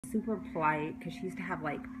super polite, because she used to have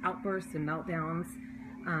like outbursts and meltdowns.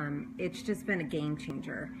 It's just been a game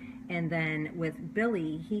changer. And then with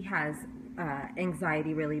Billy, he has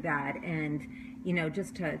anxiety really bad, and you know,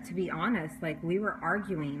 just to be honest, like we were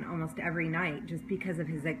arguing almost every night just because of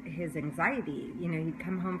his anxiety. You know, he'd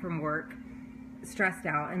come home from work stressed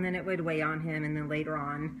out, and then it would weigh on him, and then later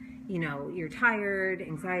on, you know, you're tired,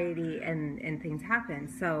 anxiety, and things happen.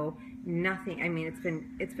 So nothing, I mean,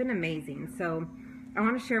 it's been amazing. So I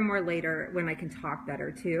want to share more later when I can talk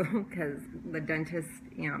better too, because the dentist,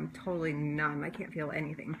 you know, I'm totally numb. I can't feel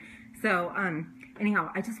anything. So anyhow,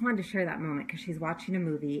 I just wanted to share that moment because she's watching a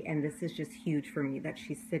movie, and this is just huge for me that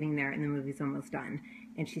she's sitting there and the movie's almost done,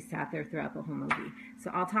 and she sat there throughout the whole movie. So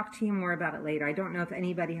I'll talk to you more about it later. I don't know if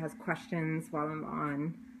anybody has questions while I'm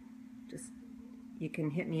on. Just, you can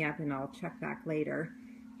hit me up and I'll check back later.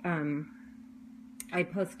 I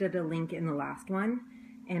posted a link in the last one,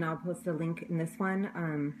 and I'll post a link in this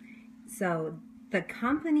one. So the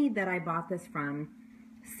company that I bought this from,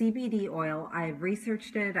 CBD oil, I've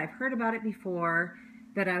researched it, I've heard about it before,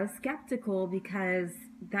 but I was skeptical because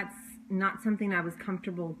that's not something I was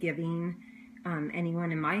comfortable giving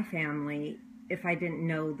anyone in my family if I didn't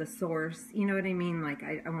know the source. You know what I mean? Like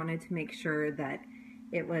I wanted to make sure that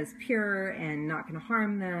it was pure and not going to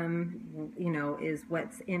harm them. You know, is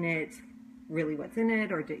what's in it really what's in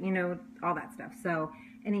it, or you know, all that stuff. So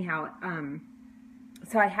anyhow,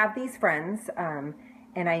 so I have these friends,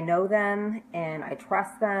 and I know them and I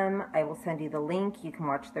trust them. I will send you the link. You can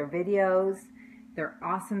watch their videos. They're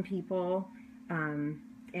awesome people.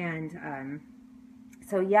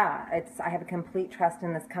 So yeah, I have a complete trust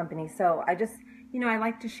in this company. So I just, you know, I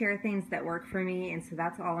like to share things that work for me. And so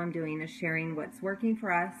that's all I'm doing, is sharing what's working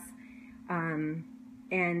for us.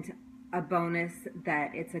 And a bonus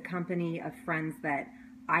that it's a company of friends that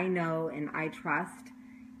I know and I trust,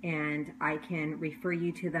 and I can refer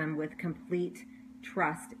you to them with complete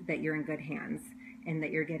trust that you're in good hands and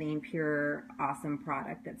that you're getting pure, awesome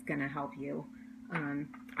product that's going to help you.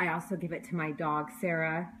 I also give it to my dog,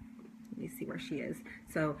 Sarah. Let me see where she is.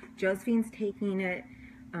 So Josephine's taking it.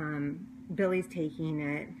 Billy's taking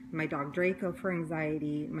it. My dog Draco for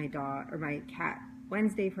anxiety. My cat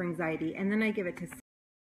Wednesday for anxiety. And then I give it to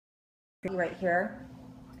Sarah right here.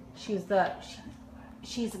 She's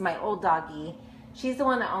my old doggie. She's the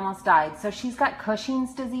one that almost died. So she's got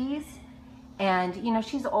Cushing's disease. And, you know,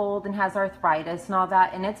 she's old and has arthritis and all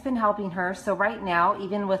that, and it's been helping her. So right now,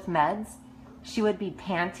 even with meds, she would be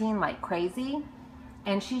panting like crazy,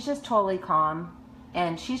 and she's just totally calm,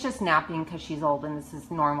 and she's just napping because she's old and this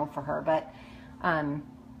is normal for her. But,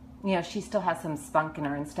 you know, she still has some spunk in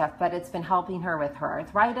her and stuff, but it's been helping her with her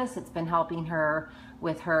arthritis. It's been helping her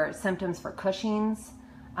with her symptoms for Cushing's.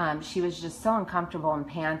 She was just so uncomfortable and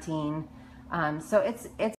panting. So it's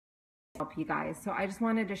help you guys. So I just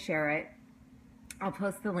wanted to share it. I'll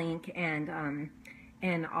post the link, and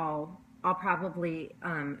I'll probably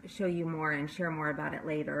show you more and share more about it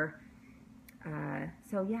later.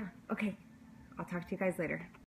 So yeah, okay. I'll talk to you guys later.